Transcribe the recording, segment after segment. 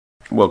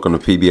Welcome to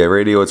PBA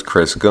Radio. It's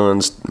Chris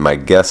Guns. My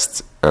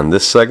guest on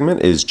this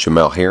segment is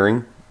Jamel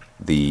Herring,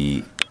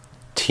 the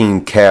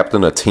team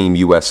captain of Team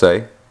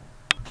USA,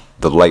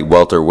 the light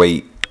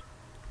welterweight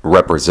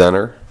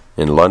representer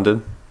in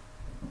London.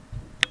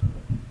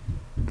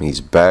 He's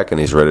back and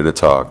he's ready to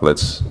talk.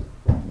 Let's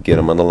get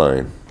him on the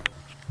line.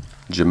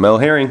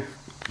 Jamel Herring,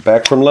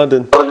 back from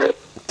London.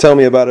 Tell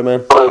me about it,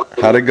 man.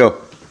 How'd it go?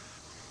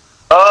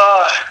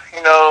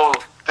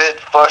 Bit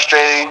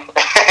frustrating,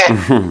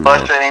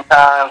 frustrating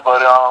times,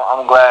 but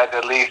I'm glad to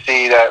at least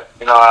see that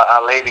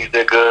our ladies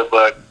did good.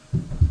 But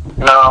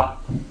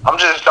I'm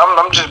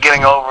just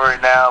getting over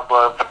it now.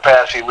 But for the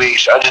past few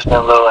weeks, I've just been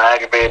a little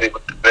aggravated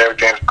with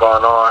everything that's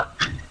going on.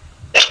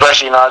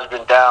 Especially, I've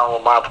been down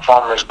with my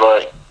performance,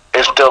 but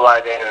it's still light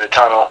at the end of the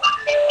tunnel.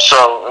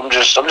 So I'm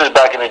just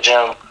back in the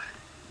gym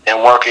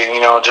and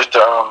working, just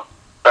to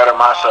better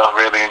myself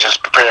really and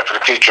just prepare for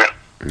the future.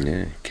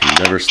 Yeah,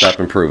 can never stop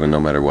improving no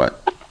matter what.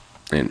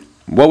 And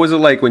what was it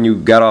like when you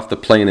got off the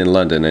plane in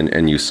London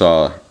and you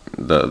saw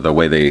the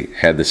way they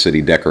had the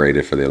city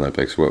decorated for the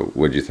Olympics? What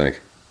did you think?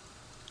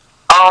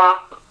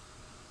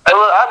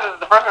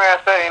 The first thing I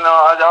say,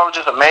 I was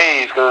just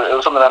amazed because it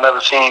was something I've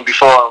never seen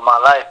before in my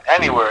life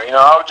anywhere.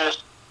 I was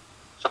just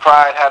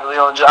surprised how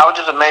I was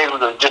just amazed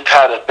with just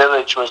how the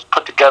village was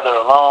put together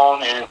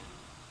alone,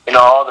 and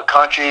all the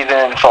countries.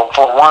 And for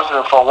once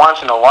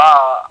in a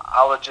while,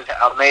 I was just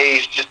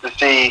amazed just to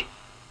see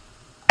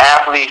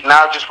athletes,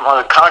 not just from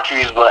other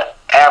countries, but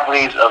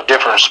athletes of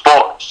different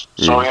sports.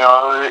 So it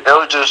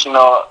was just an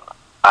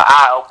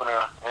eye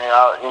opener.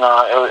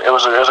 It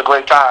was a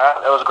great time.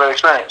 It was a great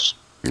experience.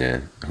 Yeah.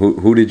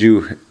 Who did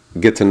you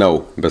get to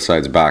know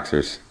besides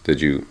boxers?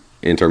 Did you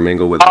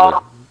intermingle with them?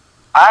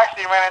 I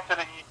actually ran into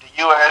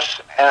the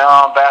U.S.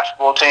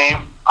 basketball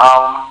team.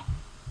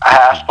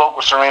 I spoke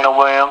with Serena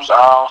Williams.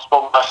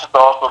 Spoke with my sister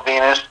also,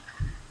 Venus.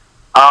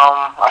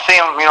 I see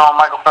him,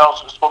 Michael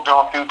Phelps. Spoke to him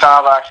a few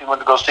times. I actually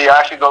went to go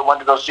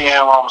see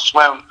him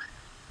swim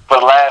for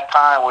the last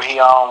time when he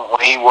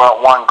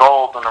won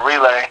gold in the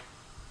relay.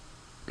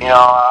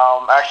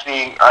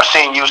 Actually, I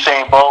seen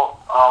Usain Bolt.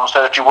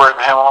 Said a few words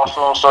with him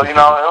also. So it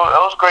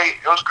was great.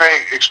 It was a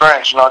great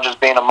experience. Just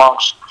being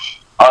amongst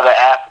other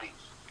athletes.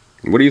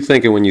 What are you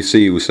thinking when you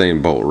see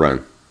Usain Bolt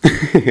run?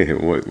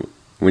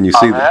 When you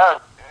see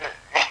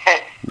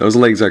those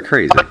legs are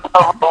crazy. We're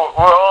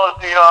all,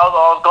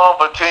 I was going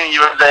for Team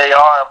USA,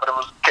 but it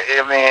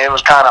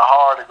was kind of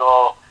hard to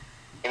go,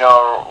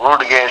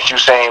 root against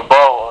Usain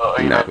Bolt,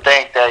 or even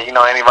think that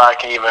anybody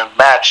can even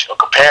match or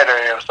compare to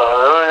him. So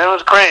it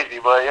was crazy,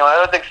 but it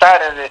was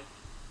exciting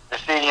to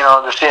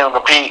see him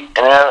compete,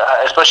 and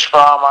especially for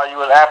our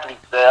U.S.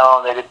 athletes,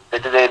 they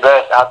did their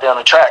best out there on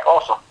the track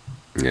also.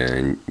 Yeah,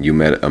 and you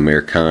met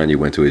Amir Khan. You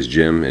went to his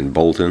gym in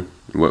Bolton.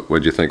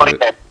 What'd you think of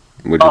it?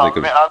 What'd you think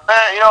of it?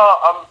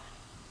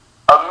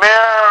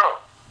 Amir,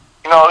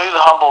 he's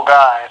a humble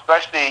guy,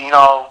 especially,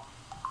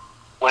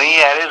 when he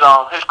had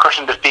his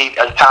crushing defeat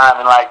at the time,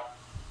 and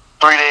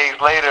 3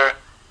 days later,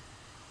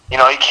 he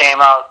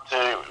came out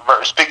to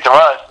speak to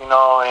us,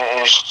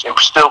 and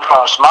still put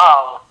on a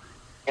smile.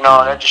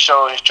 That just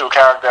shows his true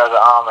character as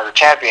a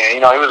champion.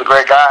 He was a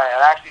great guy, and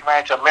I actually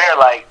ran into Amir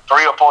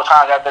 3 or 4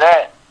 times after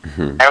that.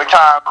 Mm-hmm. Every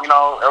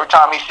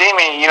time he see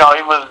me, he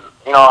was,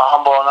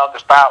 humble enough to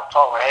stop,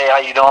 talk, hey, how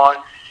you doing?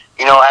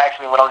 Ask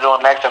me what I'm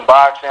doing next in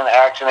boxing,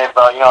 asking if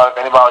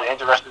anybody was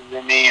interested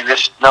in me. And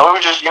this, we were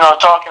just,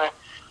 talking,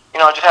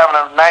 just having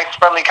a nice,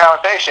 friendly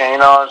conversation,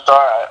 So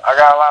I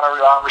got a lot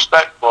of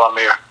respect for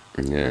Amir.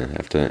 Yeah,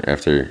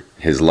 after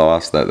his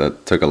loss,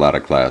 that took a lot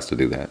of class to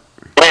do that.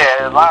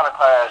 Yeah, a lot of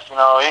class. He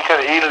could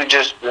have easily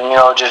just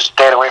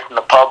stayed away from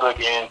the public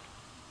and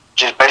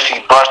just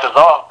basically brushed us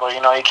off. But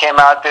he came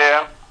out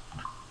there.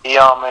 He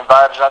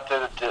invited us out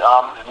to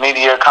the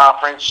media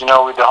conference.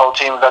 With the whole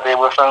team was out there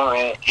with him,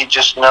 and he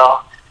just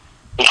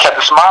he kept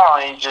a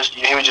smile. And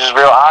he was just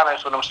real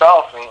honest with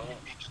himself, and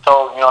he just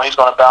told he's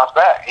going to bounce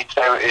back. He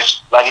said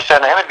it's like he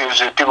said in the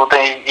interviews. People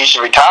think he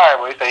should retire,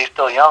 but he said he's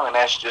still young, and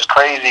that's just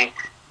crazy.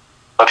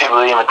 But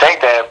people even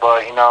think that.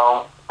 But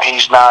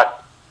he's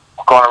not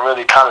going to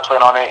really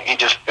concentrate on it. He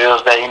just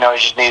feels that he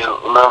just needs a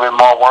little bit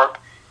more work.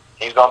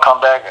 He's going to come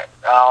back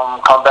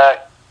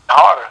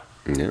harder.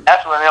 Yeah.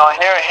 That's when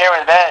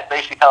hearing that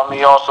basically helped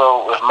me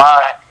also with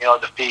my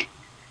defeat.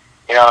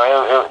 It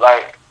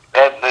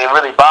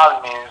really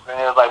bothered me.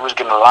 And it was we was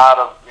getting a lot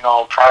of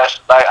press.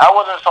 I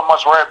wasn't so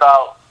much worried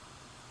about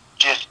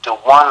just the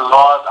one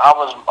loss. I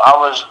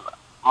was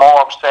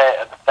more upset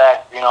at the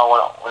fact when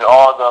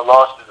all the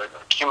losses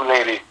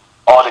accumulated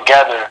all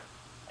together,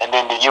 and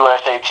then the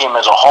USA team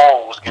as a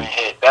whole was getting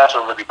hit. That's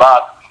what really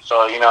bothered me.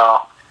 So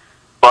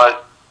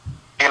but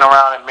being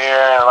around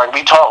Amir,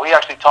 we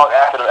actually talked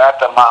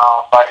after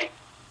my fight.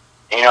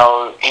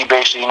 He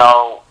basically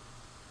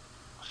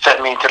set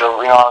me to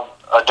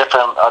a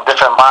different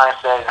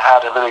mindset and how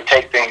to really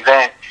take things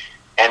in,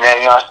 and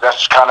then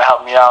that's kind of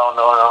helped me out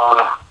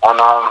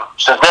on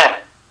since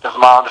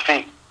my own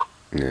defeat.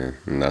 Yeah,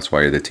 and that's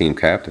why you're the team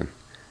captain.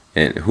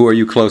 And who are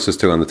you closest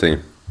to on the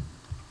team?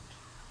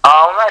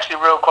 I'm actually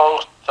real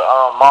close to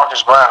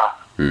Marcus Brown.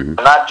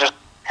 Not just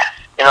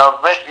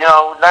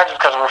not just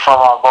because we're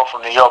both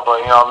from New York,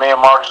 but me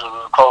and Marcus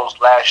were close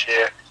last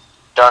year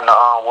during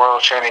the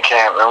World Training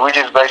Camp, and we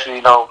just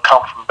basically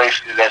come from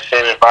basically that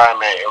same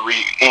environment, and we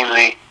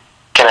easily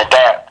can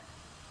adapt.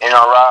 I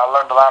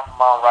learned a lot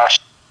from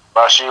Rashid.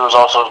 Rashid was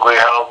also a great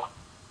help,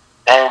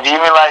 and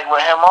even like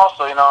with him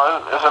also,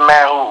 it's a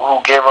man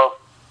who gave up,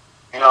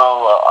 a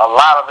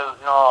lot of his,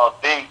 a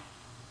big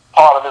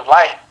part of his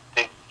life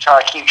to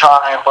keep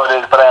trying for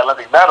that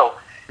Olympic medal.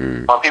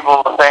 When people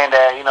were saying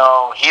that, he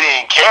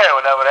didn't care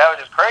or whatever, that was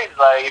just crazy.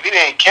 Like, if he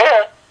didn't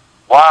care,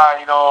 why,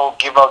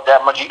 give up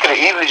that much? You could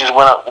have easily just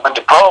went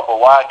to pro, but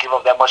why give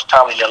up that much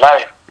time in your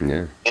life?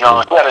 Yeah. He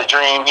had a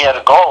dream, he had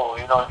a goal.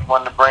 He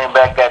wanted to bring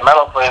back that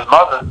medal for his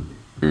mother.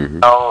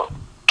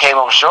 Came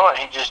up short.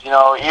 He just,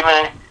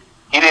 even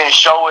he didn't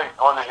show it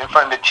in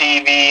front of the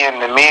TV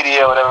and the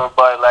media or whatever,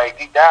 but like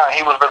deep down,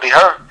 he was really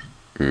hurt.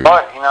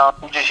 But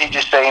he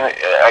just saying,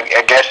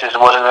 I guess it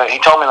wasn't. He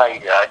told me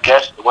like, I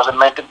guess it wasn't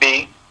meant to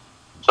be.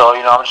 So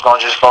I'm just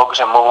gonna focus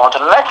and move on to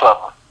the next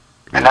level,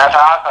 and that's how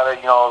I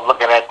started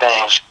looking at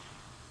things.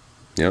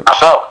 Yep.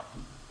 Myself.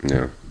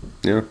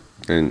 Yeah,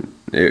 and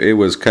it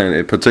was kind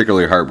of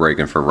particularly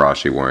heartbreaking for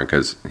Rashid Warren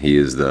because he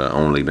is the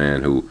only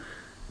man who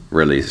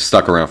really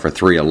stuck around for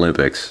 3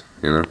 Olympics.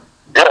 Yeah.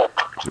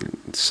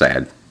 It's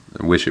sad.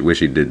 I wish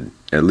he did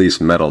at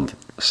least medaled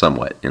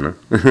somewhat.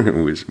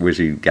 wish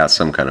he got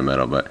some kind of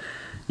medal. But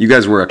you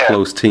guys were a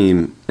close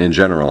team in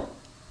general,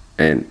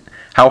 and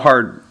how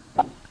hard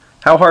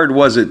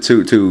was it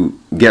to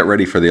get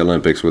ready for the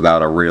Olympics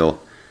without a real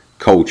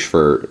coach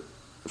for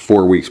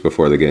 4 weeks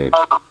before the game?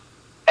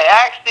 It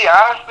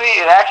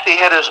actually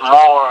hit us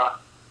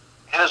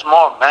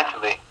more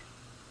mentally,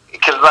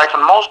 because like for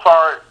the most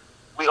part,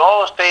 we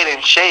all stayed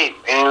in shape,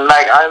 and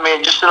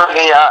just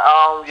looking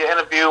at your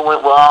interview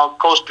with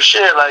Coach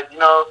Bashir,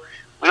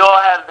 we all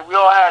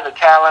had the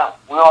talent,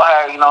 we all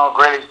had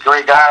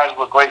great guys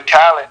with great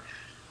talent,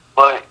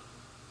 but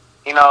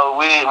we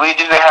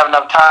didn't have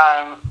enough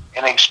time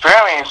and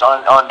experience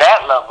on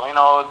that level.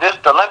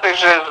 The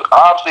Olympics is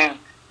obviously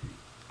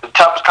the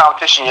toughest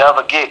competition you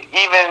ever get,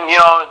 even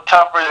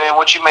tougher than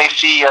what you may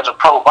see as a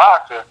pro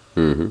boxer.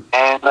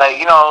 And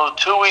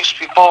 2 weeks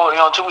before,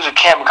 2 weeks of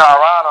camp in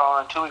Colorado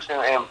and 2 weeks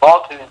in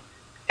Baltimore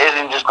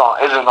isn't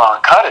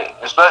gonna cut it.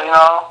 It's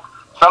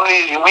some of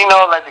these, we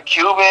know, like the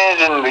Cubans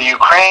and the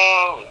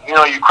Ukraine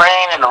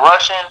and the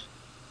Russians,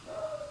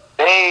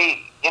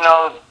 they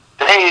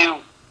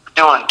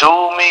doing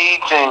dual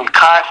meets and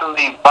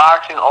constantly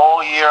boxing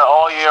all year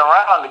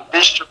round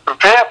just to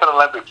prepare for the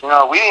Olympics. We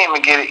didn't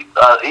even get it.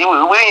 We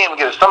didn't even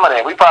get some of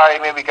that. We probably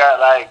maybe got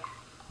like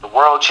the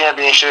World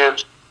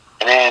Championships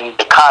and then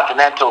the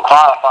Continental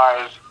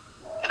qualifiers,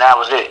 and that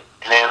was it.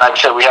 And then, like I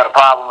said, we had a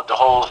problem with the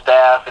whole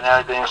staff and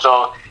everything.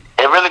 So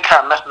it really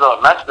kind of messed us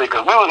up mentally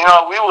because we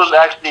was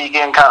actually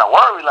getting kind of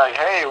worried, like,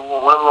 hey, when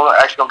are we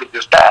actually gonna get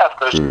this staff?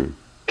 Because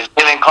it's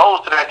getting close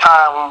to that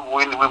time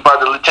we about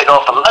to take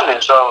off for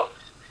London. So.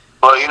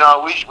 But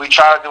we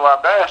try to do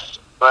our best.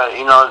 But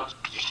you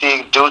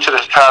see, due to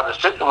this how the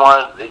system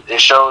was,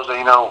 it shows that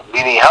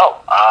we need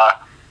help. Our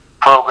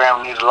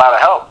program needs a lot of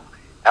help.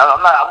 And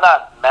I'm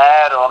not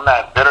mad or I'm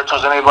not bitter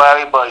towards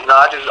anybody, but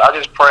I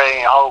just pray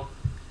and hope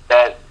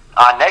that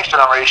our next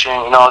generation,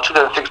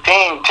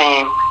 2016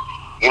 team,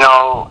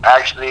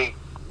 actually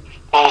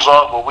pulls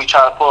off what we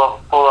try to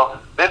pull off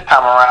this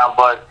time around.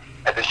 But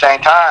at the same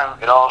time,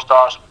 it all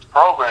starts with the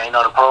program.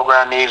 The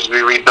program needs to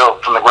be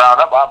rebuilt from the ground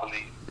up, I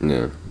believe.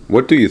 Yeah.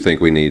 What do you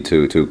think we need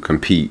to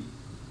compete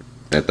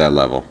at that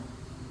level?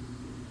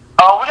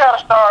 We gotta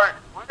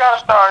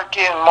start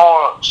getting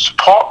more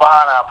support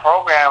behind our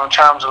program in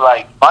terms of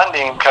like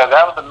funding, because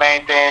that was the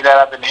main thing that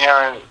I've been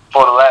hearing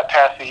for the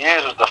past few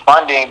years was the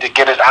funding to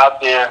get us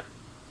out there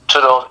to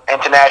those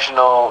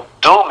international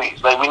dual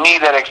meets. Like, we need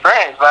that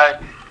experience.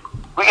 Like,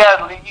 we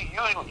got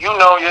you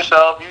know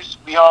yourself.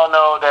 We all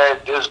know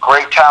that there's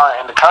great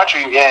talent in the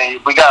country,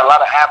 and we got a lot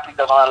of athletes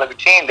that's on the Olympic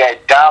team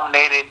that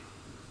dominated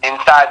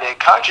inside their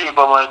country,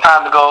 but when it's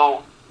time to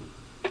go,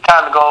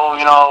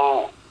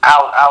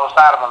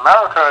 outside of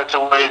America to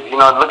where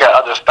look at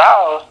other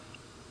styles.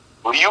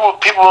 Well,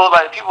 people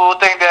would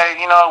think that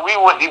we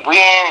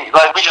ain't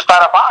like we just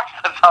started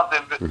boxing or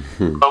something,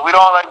 but we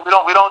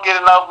don't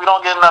get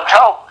enough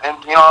help, and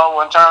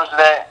in terms of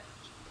that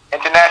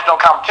international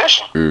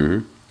competition.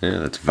 Yeah,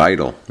 that's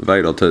vital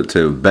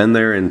to been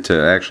there and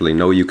to actually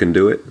know you can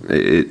do it.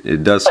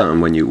 It does something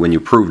when you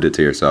proved it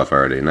to yourself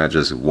already, not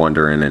just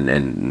wondering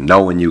and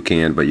knowing you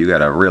can, but you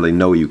gotta really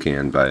know you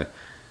can by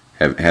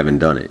having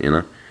done it.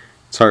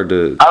 It's hard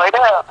to.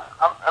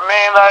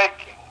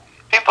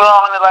 People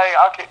on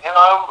it,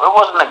 it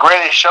wasn't the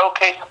greatest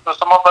showcase for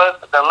some of us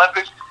at the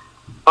Olympics,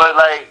 but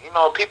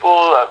people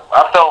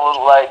I felt was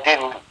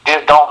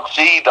don't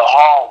see the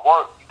hard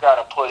work you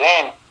gotta put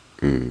in.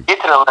 Get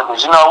to the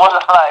Olympics. It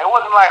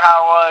wasn't like how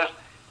it was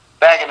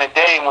back in the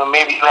day when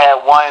maybe you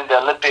had won the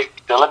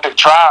Olympic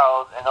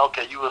trials and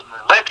okay, you was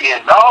an Olympian.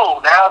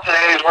 No, now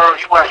today's world,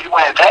 you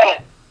went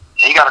that,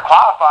 and you got to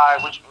qualify,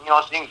 which you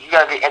got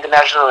to get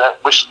international,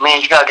 which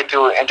means you got to get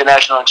to an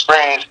international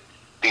experience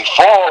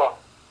before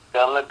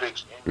the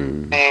Olympics,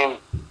 and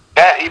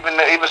that even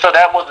so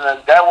that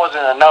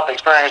wasn't enough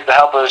experience to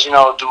help us, do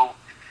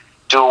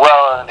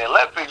well in the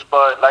Olympics.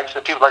 But like I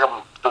said, people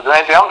the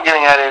main thing I'm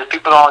getting at is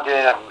people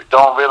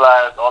don't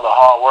realize all the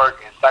hard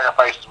work and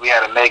sacrifices we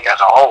had to make as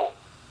a whole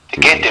to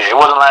get there. It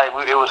wasn't like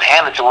it was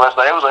handed to us,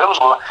 but it was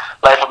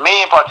like for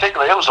me in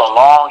particular, it was a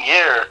long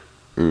year.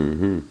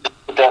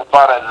 With that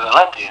spot as an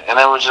Olympian, and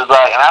it was just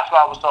like, and that's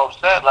why I was so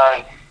upset.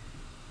 Like,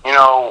 with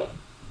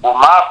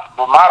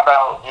my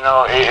bout,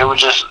 it was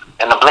just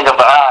in the blink of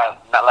an eye,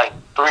 not like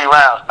 3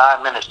 rounds,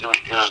 9 minutes.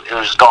 It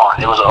was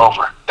gone. It was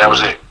over. That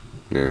was it.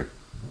 Yeah,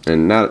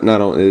 and not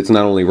only it's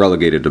not only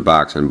relegated to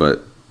boxing,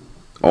 but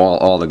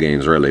all the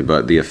games really.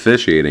 But the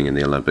officiating in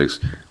the Olympics,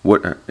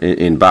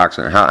 in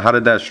boxing, how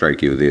did that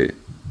strike you? The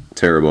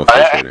terrible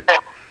officiating.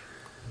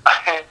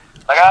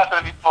 Like I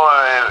said before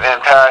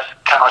in past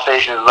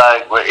conversations,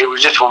 like it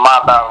was just for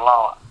my bout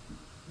alone.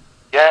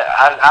 Yeah,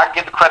 I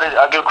give credit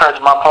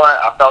to my opponent.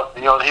 I felt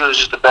he was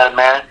just a better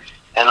man,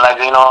 and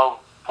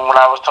from what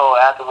I was told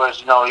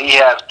afterwards, he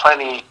has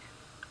plenty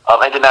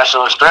of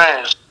international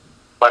experience,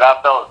 but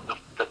I felt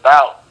the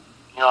bout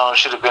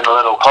should have been a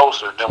little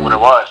closer than what it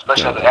was,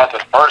 especially after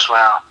the first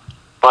round.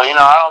 But I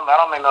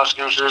don't make no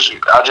excuses.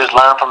 I just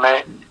learn from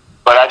it.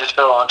 But I just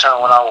feel on that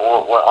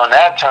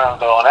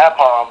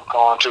part I'm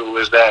going to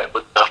is that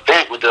with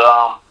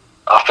the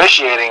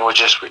officiating was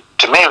just,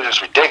 to me, it was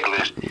just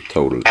ridiculous.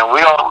 Totally. And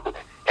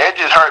it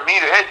just hurt me.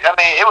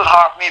 It was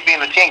hard for me being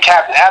the team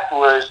captain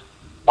afterwards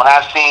when I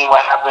seen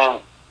what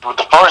happened with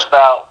the first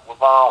bout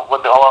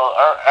with the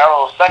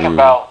Arrow's second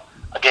bout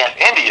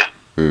against India.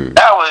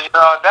 That was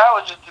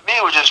just, to me,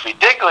 it was just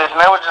ridiculous.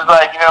 And it was just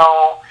like,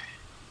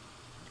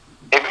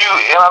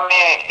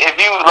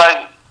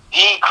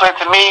 he clear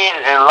to me,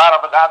 and a lot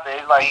of us out there,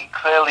 he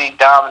clearly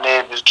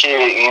dominated this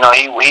kid. He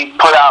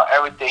put out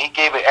everything. He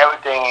gave it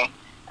everything,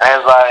 and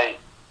it's like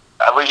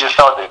we just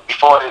felt that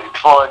before it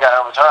got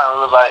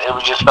overturned. It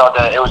was just sad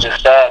that it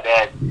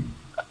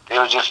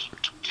was just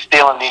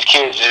stealing these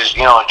kids'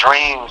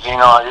 dreams. You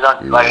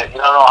don't know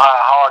how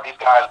hard these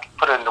guys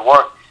put in the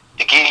work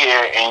to get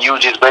here, and you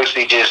just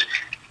basically just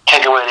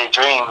take away their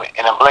dream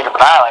in a blink of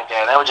an eye like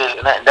that. And it was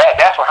just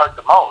that's what hurt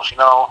the most.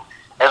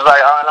 It's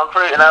like, I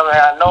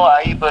know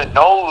AIBA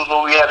knows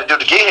what we had to do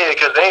to get here,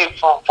 because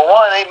for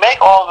one, they make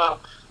all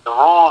the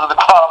rules and the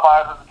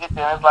qualifiers to get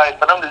there. It's like,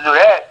 for them to do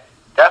that,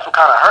 that's what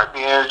kind of hurt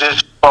me. And it's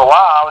just, for a while,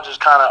 I was just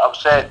kind of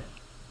upset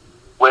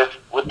with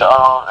the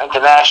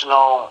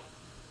international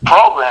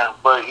program.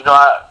 But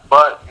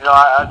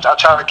I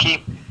try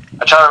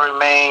to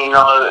remain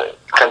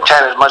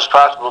content as much as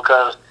possible,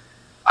 because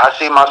I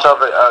see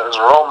myself as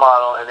a role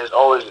model, and there's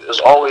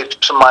always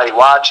somebody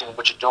watching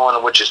what you're doing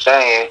and what you're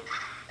saying.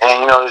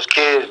 And there's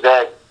kids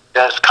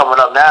that's coming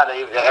up now.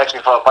 They ask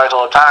me for advice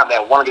all the time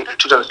that want to get to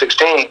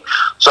 2016.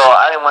 So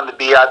I didn't want to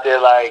be out there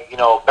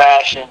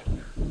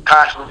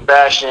constantly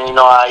bashing,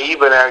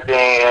 AIBA and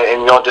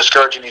everything, and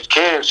discouraging these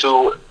kids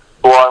who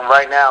are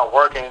right now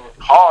working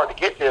hard to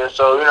get there.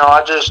 So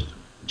I just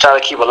try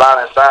to keep a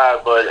line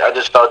inside. But I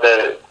just felt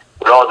that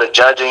with all the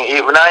judging,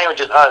 not even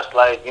just us,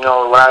 when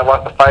I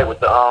watched the fight with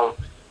the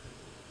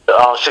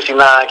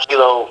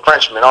 69-kilo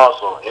Frenchman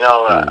also.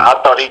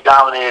 I thought he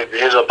dominated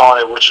his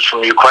opponent, which was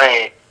from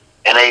Ukraine,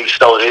 and they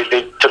took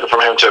it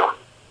from him too.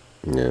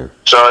 Yeah.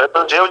 So it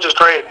was just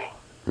crazy.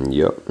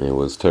 Yep, it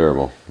was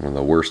terrible. One of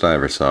the worst I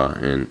ever saw.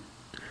 And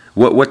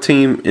what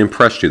team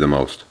impressed you the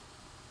most?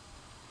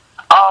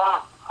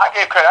 I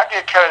give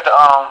credit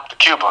to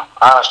Cuba,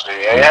 honestly.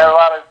 They had a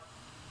lot of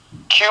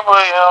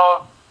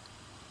Cuba.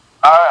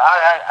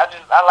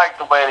 I like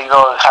the way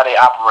how they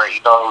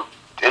operate.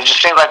 It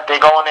just seems like they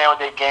go in there with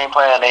their game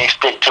plan and they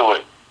stick to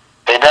it.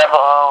 They never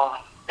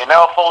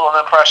fold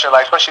under pressure,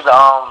 like especially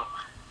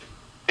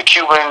the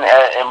Cuban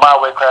in my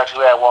weight class who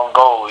had 1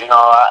 gold.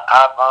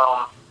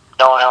 I've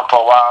known him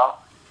for a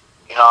while.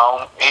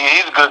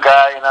 He's a good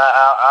guy.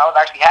 I was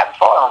actually happy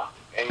for him,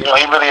 and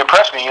he really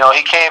impressed me.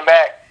 He came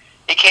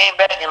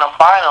back in the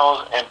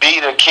finals and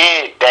beat a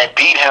kid that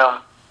beat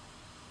him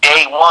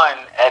day 1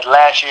 at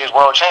last year's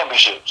World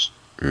Championships.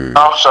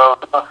 So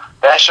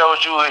that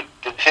shows you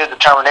his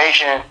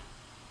determination,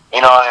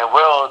 and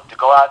will to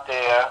go out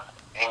there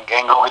and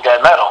go get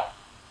that medal.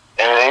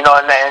 And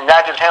and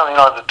not just him,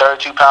 the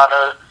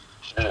 32-pounder,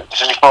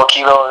 64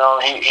 kilo.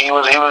 He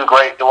was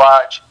great to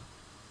watch.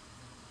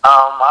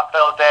 I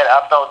felt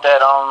that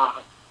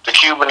the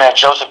Cuban that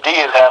Joseph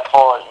Diaz had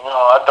fought.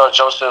 I thought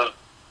Joseph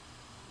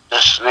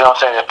just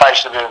the fight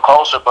should have been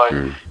closer, but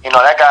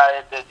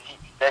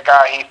that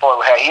guy he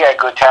fought he had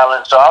good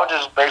talent. So I was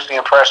just basically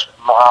impressed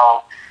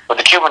with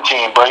the Cuban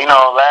team. But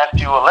last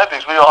few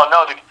Olympics, we all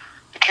know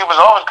the Cubans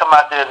always come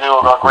out there and do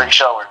a great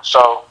showing.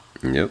 So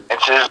it's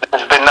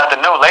been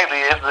nothing new lately.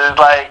 It's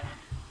like,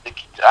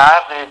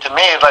 honestly, to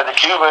me, it's like the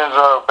Cubans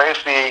are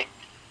basically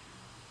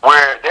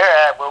where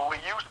they're at, where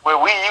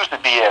we used to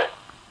be at.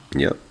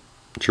 Yep,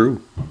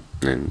 true,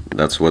 and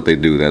that's what they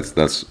do.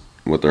 That's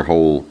what their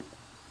whole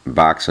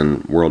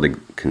boxing world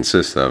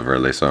consists of,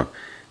 really. So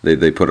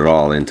they put it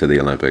all into the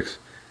Olympics.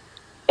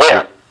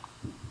 Yeah.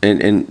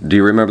 And do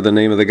you remember the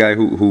name of the guy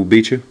who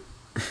beat you?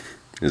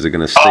 Is it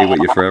gonna stay with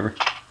you forever,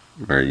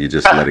 or you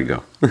just let it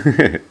go? I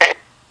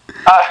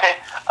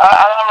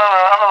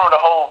remember the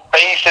whole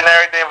face and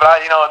everything, but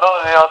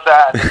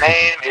the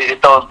name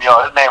it throws me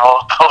off. His name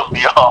always throws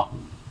me off.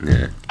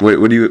 Yeah.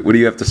 What do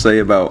you have to say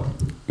about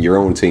your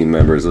own team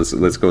members?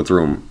 Let's go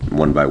through them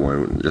one by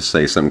one. Just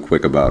say something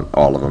quick about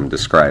all of them.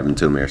 Describe them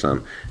to me or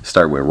something.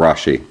 Start with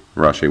Rashi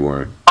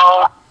Warren.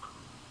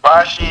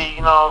 Rashi,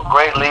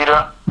 great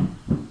leader.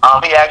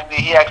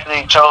 He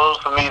actually chose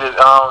for me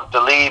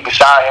to lead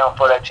beside him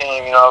for that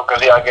team,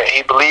 because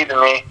he believed in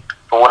me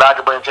for what I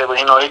could bring to the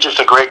table. He's just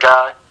a great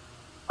guy.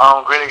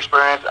 Great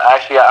experience. I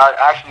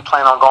actually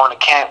plan on going to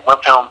camp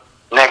with him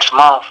next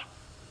month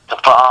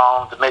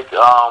to make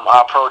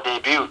our pro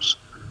debuts.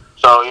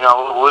 So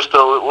we'll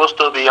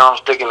still be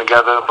sticking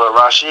together. But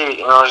Rashid,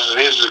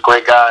 he's just a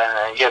great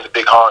guy, and he has a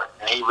big heart,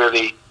 and he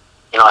really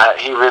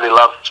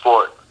loves the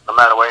sport. No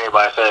matter what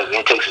anybody says,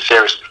 he takes it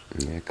seriously.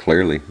 Yeah,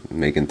 clearly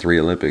making 3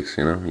 Olympics.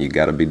 You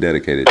got to be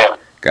dedicated. Yeah.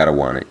 Got to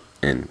want it.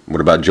 And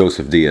what about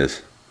Joseph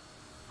Diaz?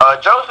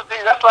 Joseph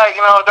Diaz,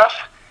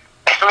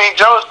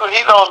 Joseph,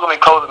 he's always gonna be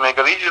close to me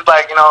because he's just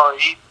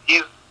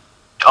he's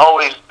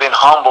always been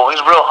humble. He's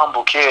a real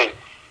humble kid.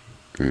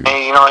 And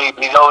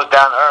he's always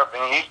down to earth,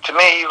 and to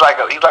me he's like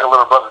a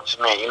little brother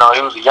to me. He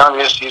was the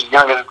youngest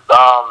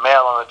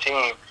male on the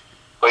team,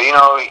 but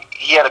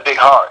he had a big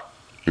heart.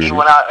 He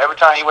went out every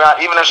time he went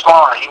out, even in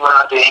sparring. He went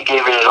out there, he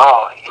gave it his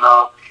all.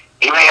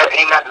 Even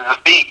after the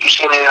defeat, you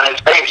seen it on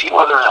his face. He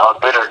wasn't a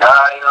bitter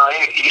guy.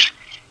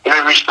 He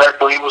was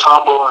respectful. He was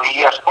humble, and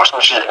he had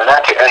sportsmanship. And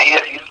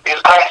he's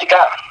a classy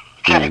guy.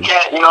 You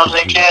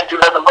can't do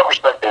nothing but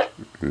respect that.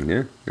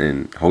 Yeah,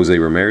 and Jose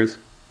Ramirez.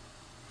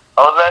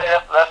 Jose,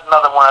 that's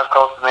another one that's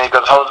close to me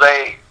because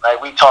Jose,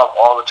 we talk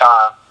all the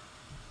time.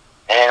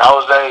 And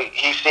Jose,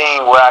 he's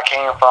seen where I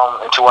came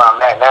from into where I'm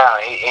at now.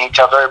 He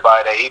tells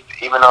everybody that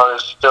even though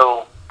it's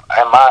still,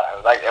 in my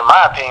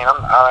opinion,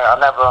 I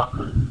never,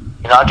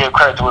 I give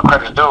credit to what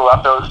credit's due. I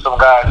feel some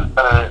guys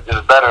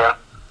is better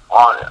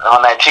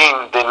on that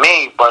team than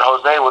me. But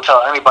Jose will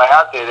tell anybody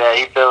out there that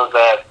he feels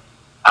that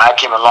I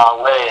came a long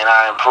way and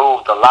I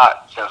improved a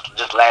lot since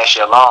just last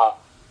year alone.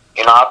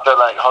 I feel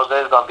like Jose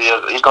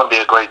is gonna be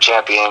a great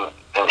champion,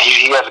 and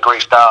he has a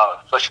great style,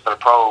 especially for the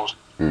pros.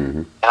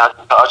 Mm-hmm. And I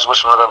just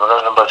wish him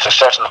nothing but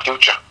success in the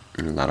future.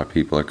 A lot of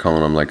people are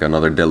calling him like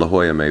another De La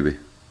Hoya, maybe.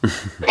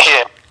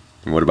 Yeah.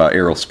 And what about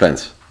Errol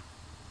Spence?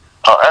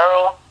 Oh,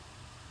 Errol?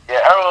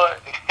 Yeah, Errol.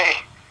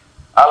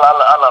 I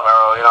love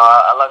Errol.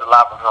 I like a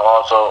lot from him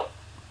also.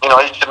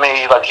 To me,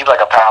 he's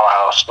like a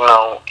powerhouse.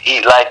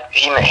 He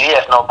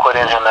has no quit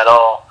in him at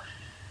all.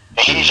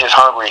 And he's just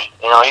hungry.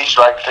 He's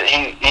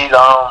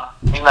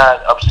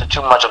not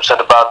too much upset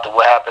about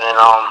what happened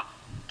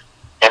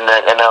in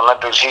the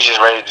Olympics. He's just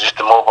ready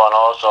to move on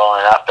also,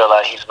 and I feel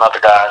like he's another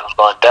guy who's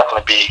going to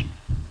definitely be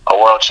a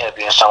world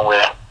champion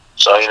somewhere.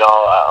 So I'm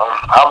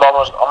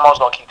almost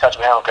going to keep touch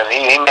with him because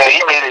he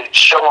made it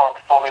sure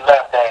before we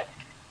left that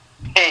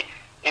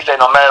he said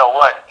no matter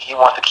what he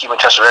wants to keep in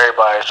touch with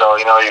everybody. So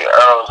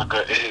Earl's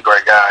he's a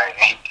great guy.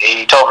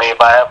 He told me if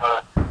I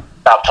ever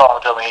stop talking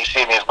to him, he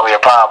see me, it's going to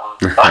be a problem.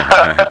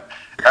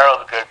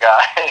 Earl's a good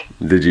guy.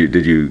 Did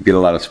you get a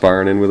lot of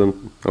sparring in with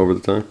him over the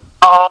time?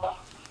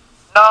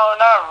 No,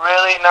 not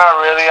really.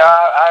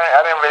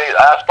 I didn't really.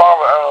 I sparred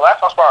with Earl. Last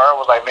time I sparred Earl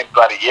was maybe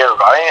about a year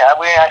ago.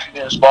 We actually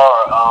didn't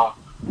spar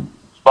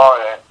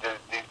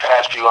these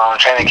past few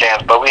training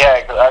camps, but we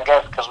had, I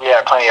guess, because we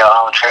had plenty of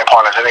training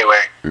partners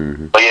anyway.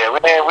 Mm-hmm. But yeah, we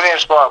didn't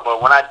spar.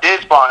 But when I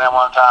did spar that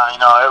one time,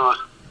 it was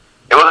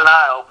an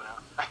eye opener.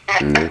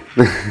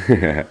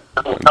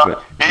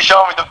 He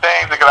showed me some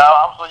things because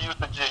I'm so used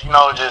to just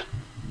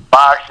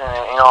boxing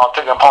and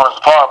picking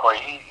opponents apart. But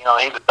he's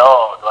a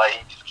dog.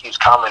 He just keeps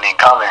coming and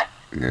coming.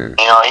 Yeah.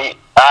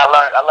 I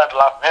learned a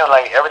lot from him.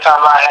 Every time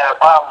I had a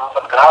problem,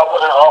 because I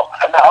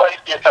always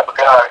be the type of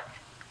guy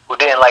who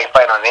didn't like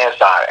fighting on the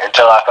inside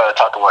until I started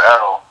talking with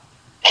Errol.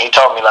 And he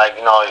told me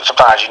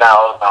sometimes you're not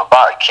always gonna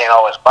box. You can't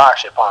always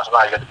box your opponent.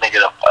 Sometimes you got to make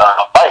it a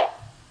fight.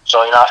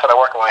 So I started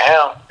working with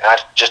him, and I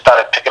just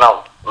started picking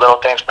up little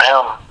things from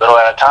him, little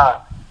at a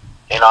time.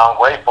 I'm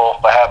grateful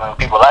for having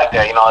people like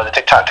that.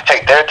 To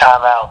take their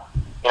time out,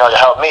 to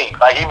help me.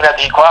 Even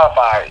after he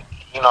qualified,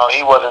 he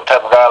wasn't the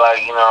type of guy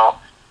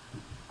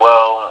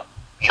well,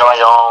 you're on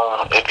your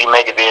own. If you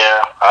make it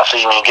there, I'll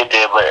see you when you get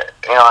there. But,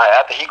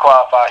 after he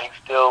qualified, he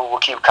still will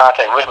keep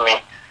contact with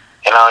me.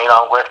 And,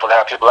 I'm grateful to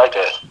have people like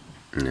that.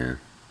 Yeah.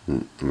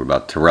 What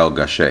about Terrell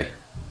Gaucher?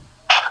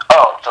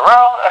 Oh,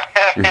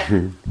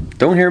 Terrell?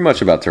 Don't hear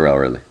much about Terrell,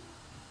 really.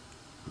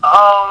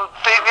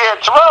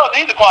 Terrell,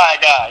 he's a quiet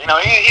guy.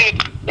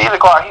 He's a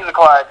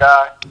quiet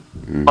guy.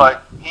 Mm-hmm.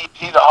 But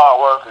he's a hard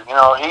worker.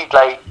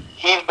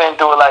 He's been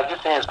through,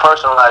 just in his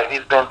personal life,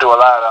 he's been through a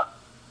lot of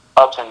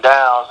ups and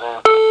downs,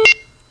 and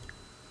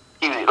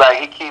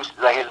he keeps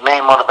his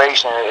main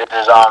motivation is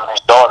his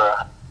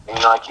daughter. He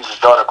keeps his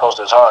daughter close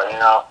to his heart.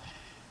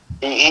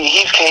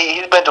 He's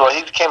been through it.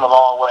 He's came a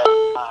long way,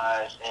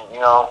 and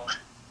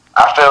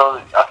I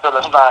feel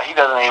that sometimes he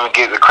doesn't even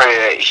get the credit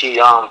that he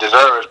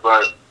deserves,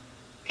 but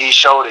he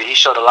showed it. He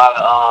showed a lot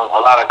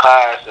of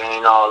class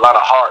and a lot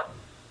of heart.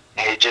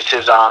 And just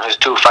his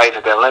 2 fights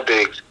at the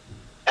Olympics,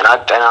 and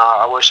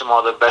I wish him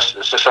all the best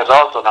success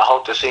also, and I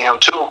hope to see him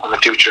too in the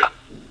future.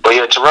 But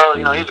yeah, Terrell,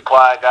 he's a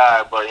quiet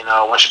guy, but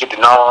once you get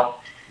to know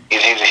him,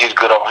 he's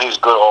good. He's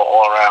good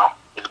all around.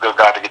 He's a good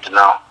guy to get to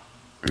know.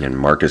 And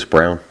Marcus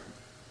Brown.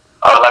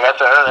 Oh, like I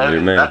said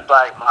earlier, that's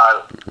like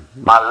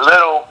my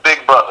little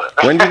big brother.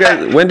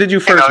 When did you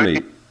first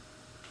meet?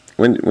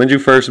 When did you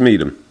first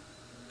meet him?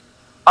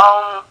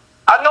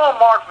 I know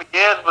Mark for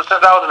years, but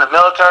since I was in the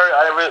military,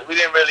 we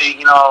didn't really,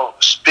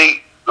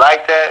 speak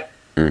like that.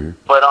 Mm-hmm.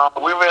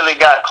 But we really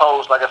got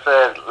close, like I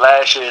said,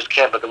 last year's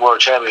camp at the World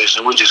Championships,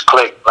 and we just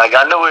clicked. Like,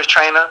 I knew his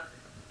trainer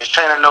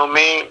knew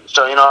me,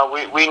 so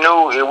we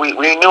knew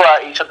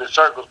each other's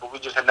circles, but we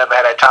just had never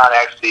had that time to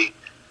actually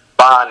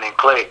bond and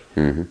click.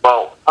 Mm-hmm.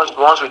 But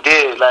once we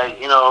did, like,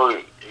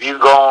 if you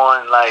go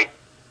on like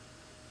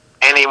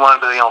anyone,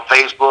 on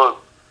Facebook,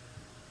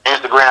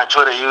 Instagram,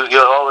 Twitter,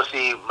 you'll always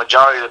see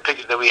majority of the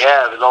pictures that we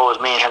have is always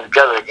me and him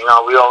together.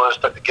 We always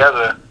stuck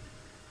together.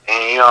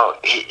 And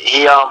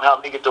he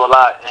helped me get through a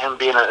lot. Him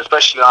being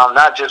especially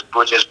not just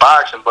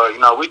boxing, but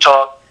we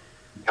talk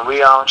and we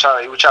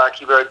try to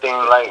keep everything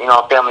like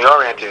family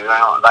oriented.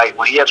 Like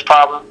when he has a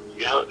problem,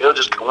 he'll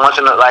just once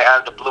in out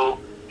of the blue,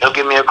 he'll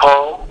give me a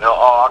call.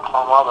 I'll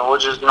call him up and we'll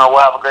just we'll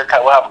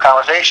have a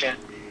conversation.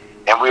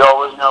 And we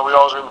always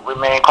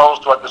remain close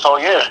throughout this whole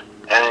year.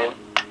 And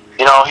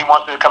he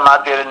wants me to come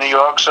out there to New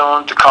York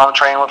soon to come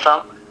train with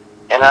him.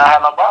 And I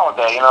have no problem with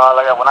that.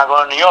 Like when I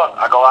go to New York,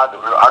 I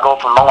go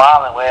from Long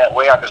Island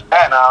way out to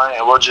Staten Island,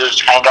 and we'll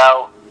just hang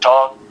out,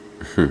 talk,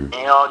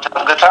 just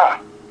have a good time.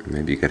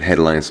 Maybe you could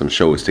headline some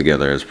shows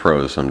together as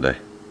pros someday.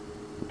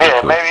 Yeah,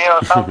 cool.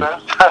 Maybe something.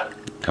 How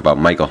about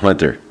Michael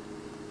Hunter?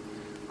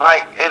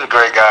 Mike is a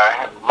great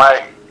guy.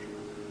 Mike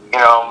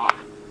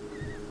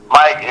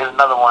is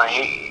another one.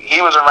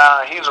 He was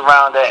around. He was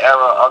around that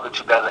era of the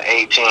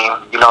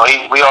 2018.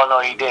 We all know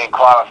he didn't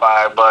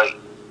qualify, but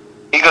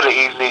he could have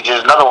easily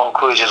another one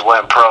could have just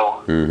went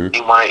pro. Mm-hmm.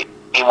 He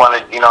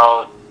wanted,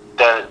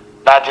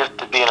 not just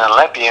to be an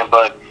Olympian,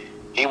 but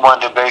he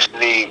wanted to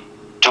basically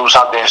do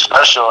something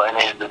special in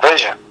his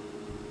division.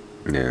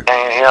 Yeah.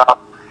 And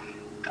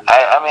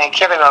I mean,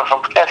 can't take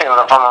from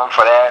him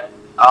for that.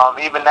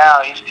 Even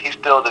now, he's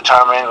still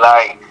determined.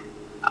 Like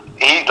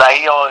he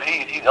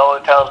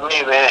always tells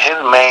me that his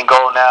main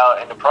goal now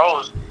in the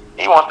pros,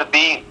 he wants to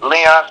beat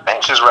Leon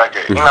Spinks'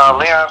 record.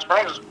 Leon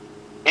Spinks,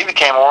 he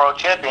became a world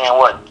champion in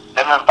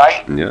 7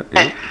 fights. Yeah.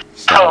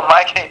 So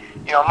Mike is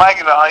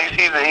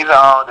he's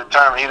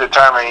determined. He's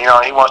determined.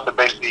 He wants to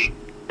basically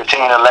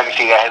continue the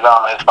legacy that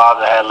his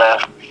father had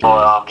left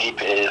before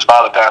his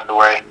father passed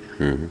away.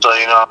 Mm-hmm. So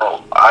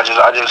I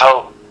just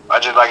hope.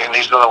 Like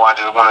these other ones,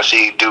 I just want to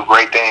see do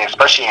great things,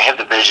 especially in his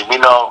division. We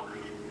know,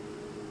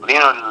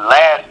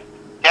 last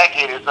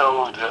decade or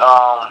so,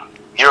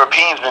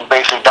 Europeans been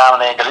basically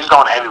dominating because he's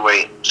going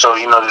heavyweight. So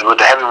with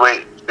the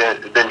heavyweight,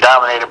 been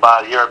dominated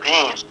by the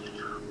Europeans.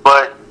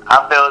 But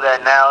I feel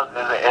that now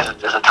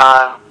is a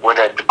time where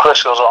the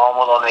Klitschko's are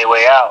almost on their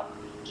way out.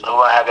 So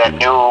we're gonna have that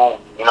new,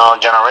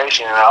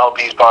 generation, and I hope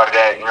he's part of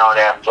that,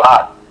 that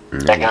flock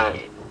that can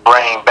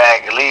bring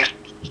back at least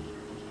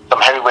some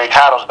heavyweight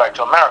titles back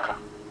to America.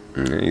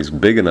 Yeah, he's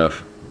big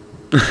enough.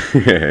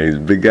 Yeah, he's a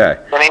big guy.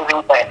 And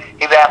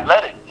he's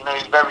athletic.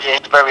 He's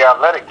very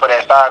athletic for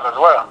that size as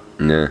well.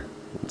 Yeah.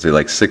 Is he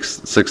like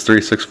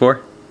 6'3",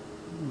 6'4"?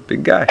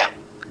 Big guy.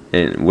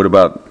 And what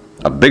about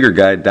a bigger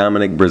guy,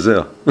 Dominic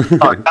Brazil?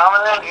 Dominic,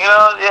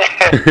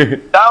 yeah.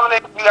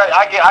 Dominic,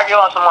 I give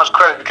him so much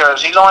credit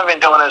because he's only been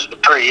doing this for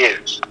 3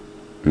 years.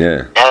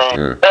 Yeah.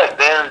 And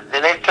then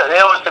they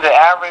always say the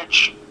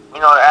average, the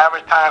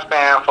average time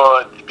span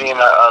for being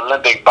an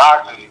Olympic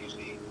boxer is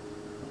usually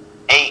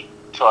 8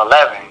 to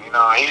 11.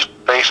 He's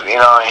basically,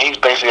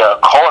 a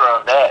quarter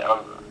of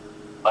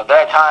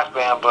that time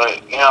span.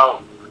 But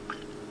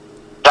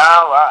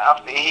Dom,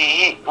 I feel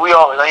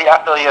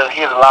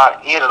he has a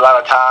lot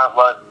of time,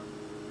 but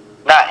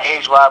not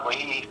age-wise, but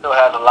he still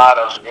has a lot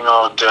of,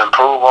 to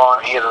improve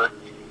on.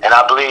 And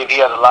I believe he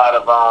has a lot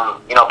of,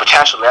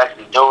 potential to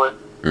actually do it.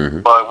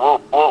 Mm-hmm. But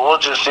we'll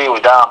just see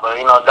with Dom. But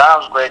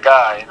Dom's a great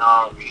guy.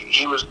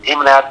 He was,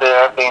 even after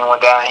everything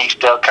went down, he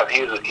still kept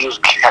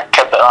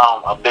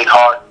a big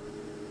heart.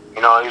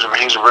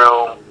 He's a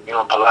real,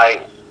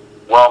 polite,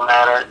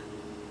 well-mannered.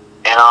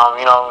 And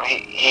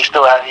he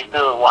still has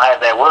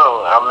that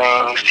will. I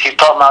mean, he's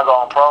talking about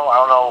going pro. I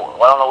don't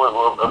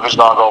know if he's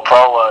gonna go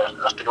pro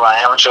or stick around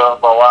amateur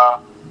for a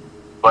while.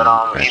 But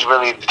he's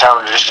really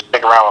determined to just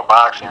stick around with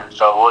boxing.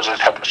 So we'll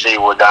just have to see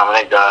what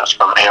Dominic does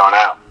from here on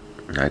out.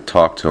 I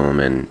talked to him,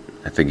 and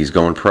I think he's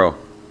going pro.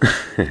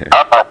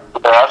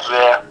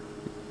 Yeah.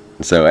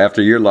 So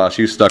after your loss,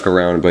 you stuck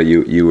around, but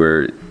you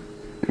were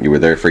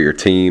there for your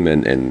team.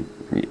 And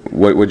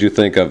what would you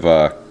think of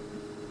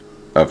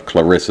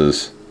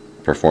Clarissa's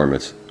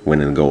performance,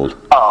 winning gold?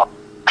 Oh,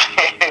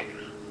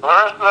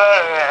 Clarissa,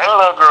 that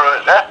little girl,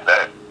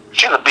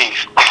 she's a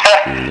beast.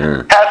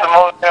 Yeah. Has the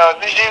most,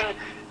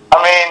 I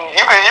mean,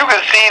 you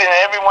could see it in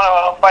every one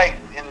of her fights,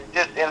 and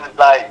just in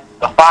like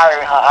the fire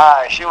in her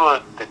eyes. She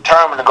was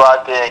determined to go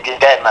out there and get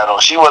that medal.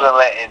 She wasn't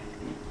letting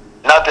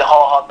nothing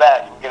hold her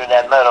back from getting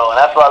that medal, and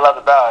that's what I loved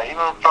about her.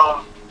 Even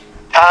from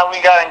time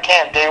we got in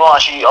camp, day one,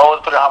 she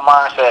always put in her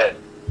mindset,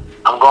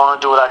 I'm going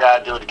to do what I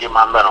got to do to get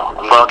my medal.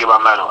 I'm going to get my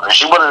medal. And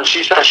she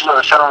said she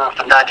wasn't settling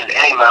for not just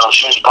any medal.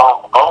 She was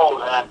going for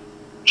gold, and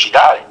she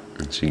got it.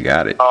 She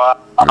got it.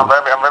 I'm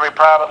very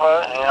proud of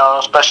her. You know,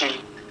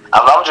 especially,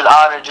 I'm just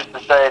honored just to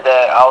say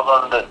that I was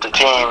on the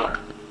team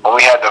when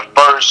we had the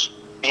first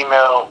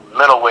female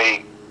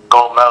middleweight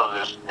gold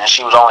medalist, and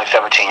she was only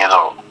 17 years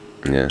old.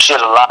 Yeah. She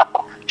has a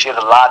lot. She has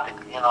a lot.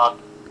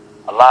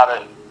 A lot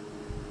of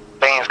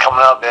things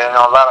coming up. There, a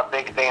lot of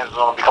big things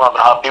going to be coming up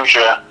in her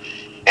future.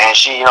 And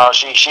she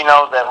knows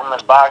that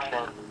women's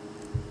boxing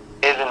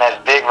isn't as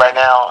big right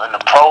now in the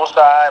pro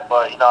side,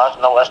 but that's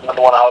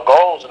another one of her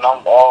goals, and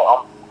I'm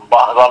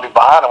going to be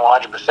behind her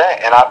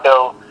 100%. And I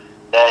feel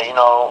that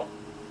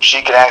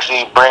she can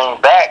actually bring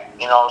back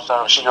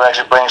she can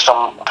actually bring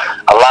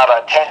a lot of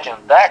attention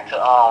back to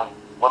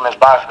women's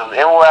boxing. Because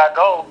everywhere I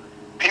go,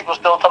 people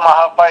still talking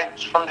about her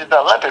fights from the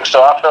Olympics.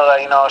 So I feel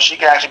like she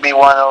can actually be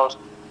one of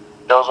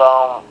those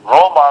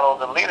role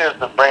models and leaders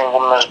to bring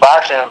women's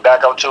boxing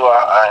back up to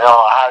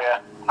a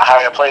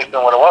higher place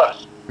than what it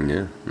was.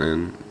 Yeah,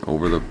 and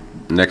over the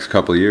next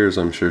couple of years,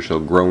 I'm sure she'll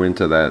grow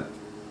into that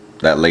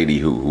lady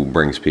who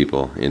brings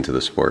people into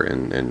the sport,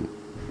 and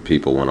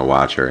people want to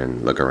watch her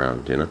and look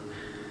around.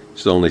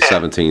 She's only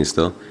 17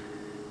 still.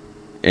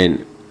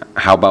 And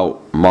how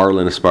about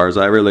Marlon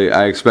Esparza?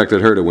 I expected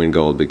her to win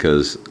gold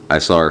because I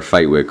saw her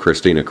fight with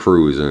Christina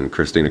Cruz, and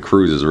Christina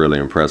Cruz is really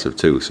impressive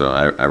too. So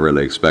I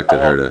really expected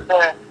her to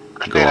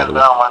go all the way.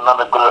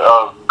 Another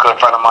good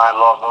friend of mine,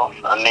 also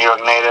a New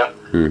York native.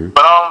 Mm-hmm.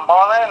 But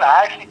Marlon,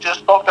 I actually just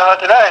spoke to her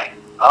today.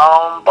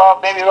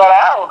 About an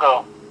hour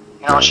ago.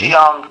 She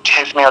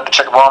hits me up to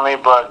check up on me,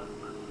 but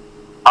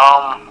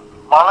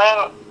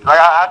Marlene,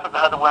 I took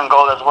her to win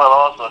gold as well,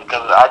 also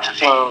because I just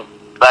seen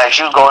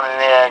she was going in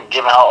there and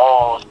giving her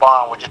all,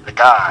 sparring with just the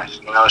guys.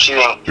 She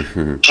didn't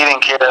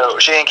care.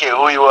 She didn't care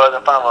who you was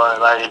in front of her.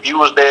 Like if you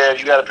was there, if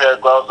you got a pair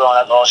of gloves on,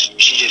 that's all.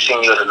 She just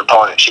seen you as an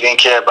opponent. She didn't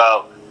care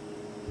about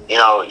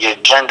your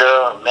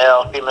gender,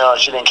 male, female.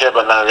 She didn't care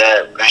about none of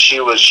that. And she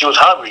was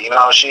hungry.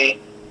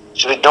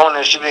 She's been doing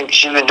this.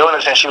 She's been doing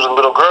this since she was a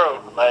little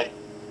girl, like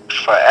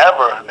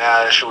forever.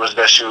 Now as she was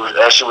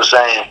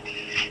saying,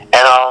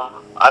 and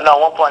I know at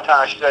one point in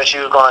time she said she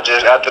was going to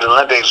just after the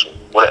Olympics,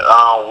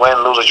 win,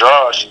 lose, or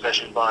draw. She said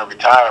she was going to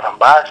retire from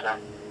boxing.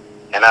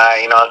 And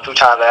I, 2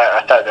 times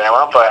I thought that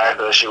one point I asked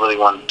her if she really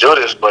wanted to do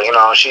this, but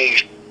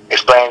she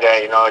explained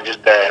that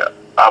just that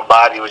her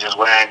body was just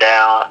wearing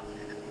down,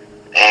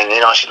 and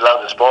she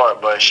loved the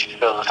sport, but she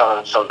feels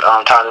time to do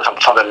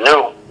something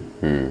new.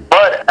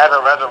 But as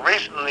of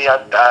recently, I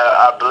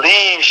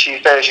believe she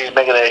said she's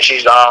making it.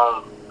 She's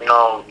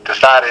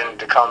deciding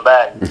to come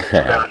back in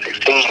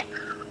 2016.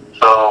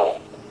 So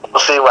we'll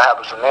see what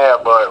happens from there.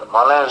 But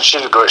Marlene,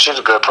 she's a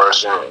good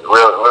person,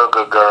 real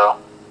good girl.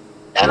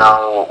 And we're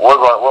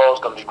always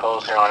gonna be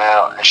close here on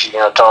out. And she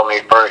told me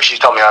first. She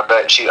told me I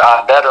better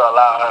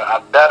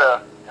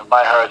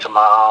invite her to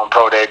my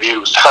pro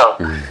debut. So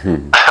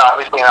I'll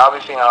be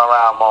seeing her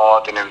around more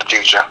often in the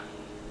future.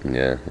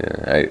 Yeah.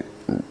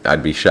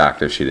 I'd be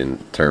shocked if she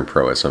didn't turn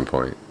pro at some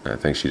point. I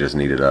think she just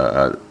needed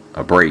a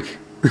break.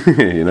 That's what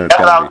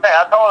I'm saying.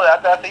 I told her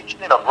I think you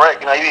need a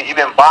break. You've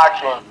been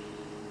boxing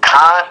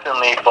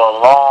constantly for a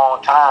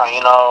long time.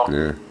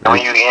 Yeah. And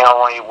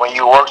when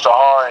you work so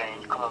hard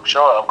and you come up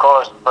short, of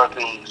course, the first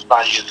thing you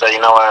should say,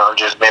 I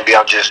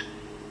just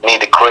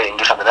need to quit and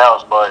do something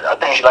else. But I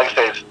think like I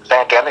said,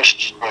 same thing. I think she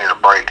just needed a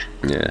break.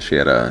 Yeah, she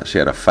had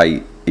a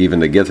fight even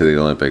to get to the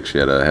Olympics. She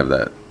had to have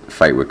that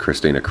fight with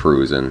Christina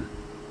Cruz, and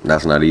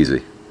that's not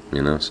easy,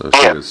 So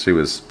she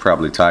was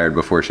probably tired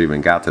before she even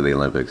got to the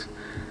Olympics.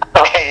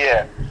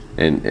 Yeah.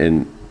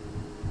 And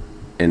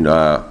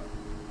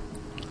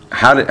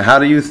how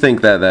do you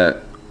think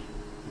that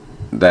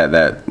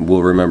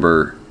we'll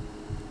remember?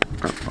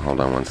 Hold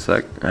on one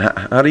sec.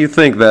 How do you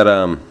think that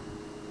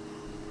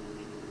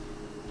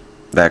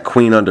that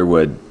Queen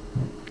Underwood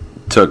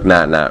took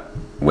not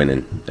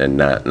winning and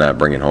not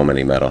bringing home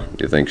any medal?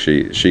 Do you think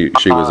she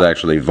was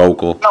actually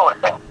vocal? No, it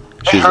hurt her.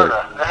 It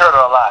hurt her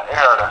a lot. It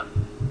hurt her.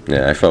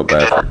 Yeah, I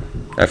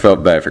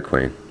felt bad for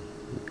Queen.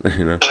 I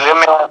mean,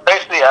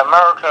 basically,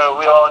 America,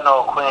 we all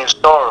know Queen's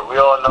story. We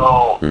all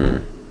know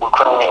what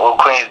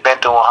Queen's been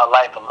through in her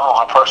life alone,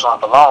 her personal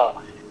life alone.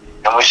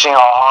 And we've seen how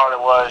hard it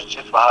was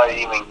just for her to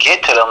even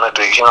get to the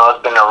Olympics.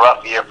 It's been a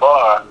rough year for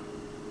her.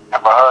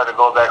 And for her to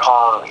go back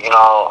home,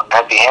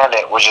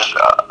 empty-handed was just,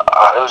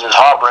 it was just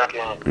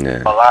heartbreaking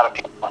for a lot of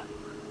people.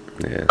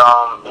 Yeah.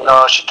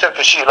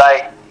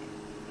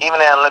 Even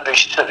in the Olympics,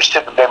 she took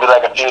maybe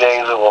like a few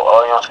days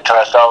to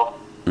herself.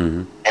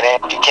 Mm-hmm. And then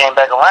she came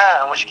back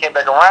around. And when she came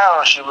back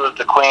around, she was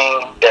the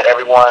queen that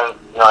everyone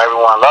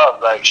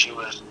loved. Like she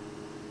was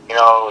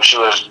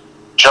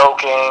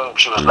joking,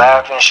 she was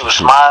laughing, she was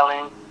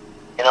smiling.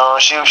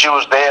 She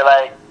was there,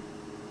 like,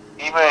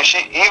 even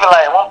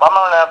like I'm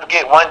gonna never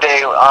forget one day.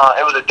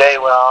 It was a day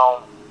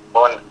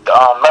when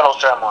the medal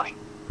ceremony.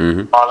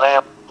 Mm-hmm.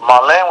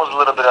 Marlene was a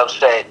little bit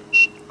upset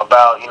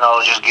about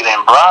just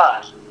getting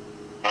bronze,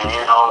 and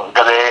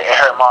because it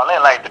hurt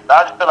Marlene. Like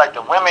I just feel like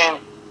the women,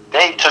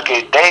 they took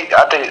it.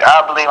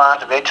 I believe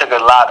honestly they took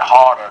it a lot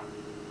harder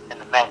than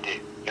the men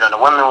did. The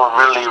women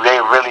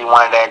they really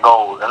wanted that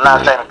gold. I'm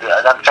not saying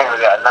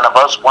that none of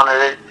us wanted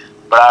it,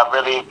 but I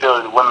really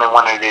feel the women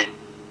wanted it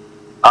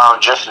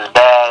just as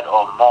bad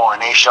or more,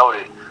 and they showed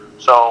it.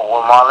 So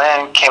when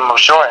Marlene came up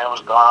short and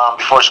was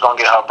before she was gonna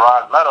get her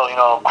bronze medal,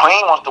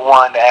 Queen was the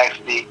one that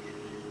actually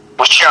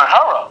was cheering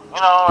her up.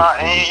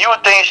 And you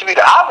would think it should be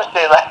the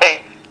opposite.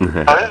 Like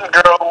this is a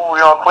girl who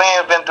Queen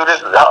has been through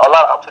this a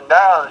lot of ups and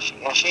downs,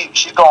 and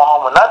she's going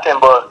home with nothing.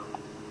 But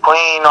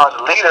Queen, as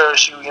a leader,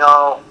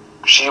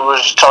 she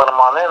was talking to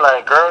Marlene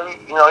like, girl,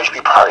 you should be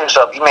proud of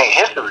yourself. You made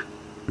history.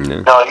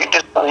 Yeah. You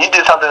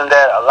did something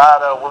that a lot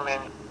of women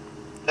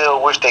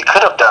still wish they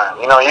could have done.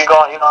 You're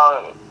going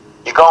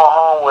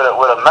home with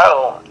a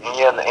medal, and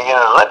you're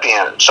an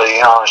Olympian. So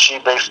she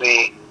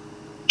basically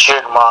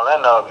cheered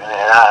Marlene up, and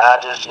I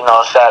just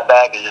sat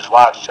back and just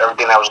watched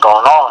everything that was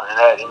going on, and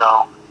that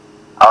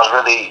I was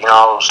really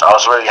I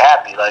was really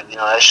happy. Like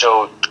that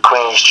showed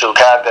Queen's true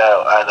character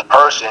as a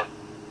person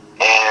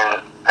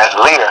and as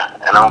a leader,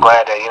 and I'm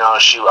glad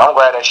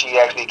that she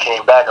actually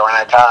came back around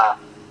that time.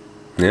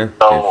 Yeah.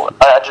 So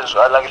I just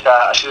like I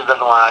said, she was the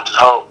one. I just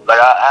hope. Like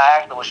I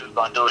asked her what she was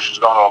going to do, if she was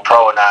going to go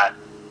pro or not.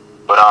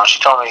 But she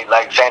told me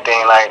like same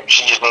thing. Like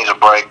she just needs a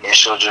break, and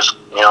she'll just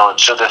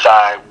she'll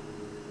decide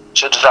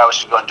what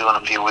she's going to do in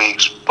a few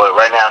weeks. But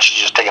right now she's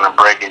just taking a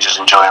break and just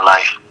enjoying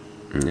life.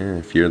 Yeah.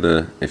 If you're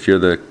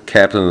the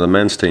captain of the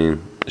men's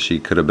team, she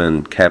could have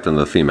been captain of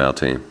the female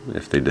team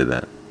if they did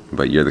that.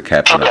 But you're the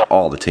captain of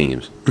all the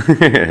teams,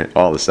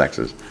 all the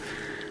sexes.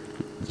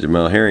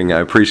 Jamel Herring,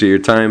 I appreciate your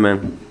time,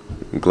 man.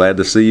 I'm glad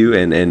to see you,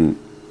 and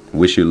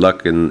wish you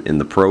luck in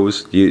the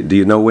pros. Do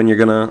you know when you're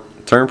gonna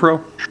turn pro?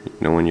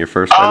 You know when you're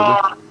first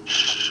fighter?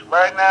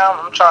 Right now,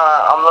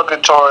 I'm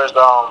looking towards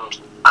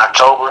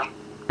October.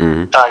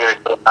 Mm-hmm. Trying to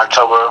get it in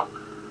October,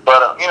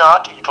 but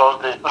I'll keep you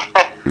posted.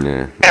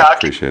 Yeah, I'll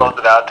keep you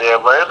posted out there.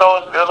 But it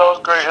was always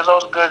great. It was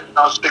always good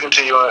speaking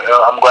to you.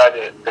 I'm glad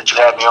that you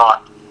had me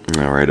on.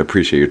 All right,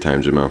 appreciate your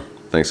time, Jamel.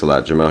 Thanks a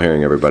lot, Jamel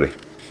Herring, everybody.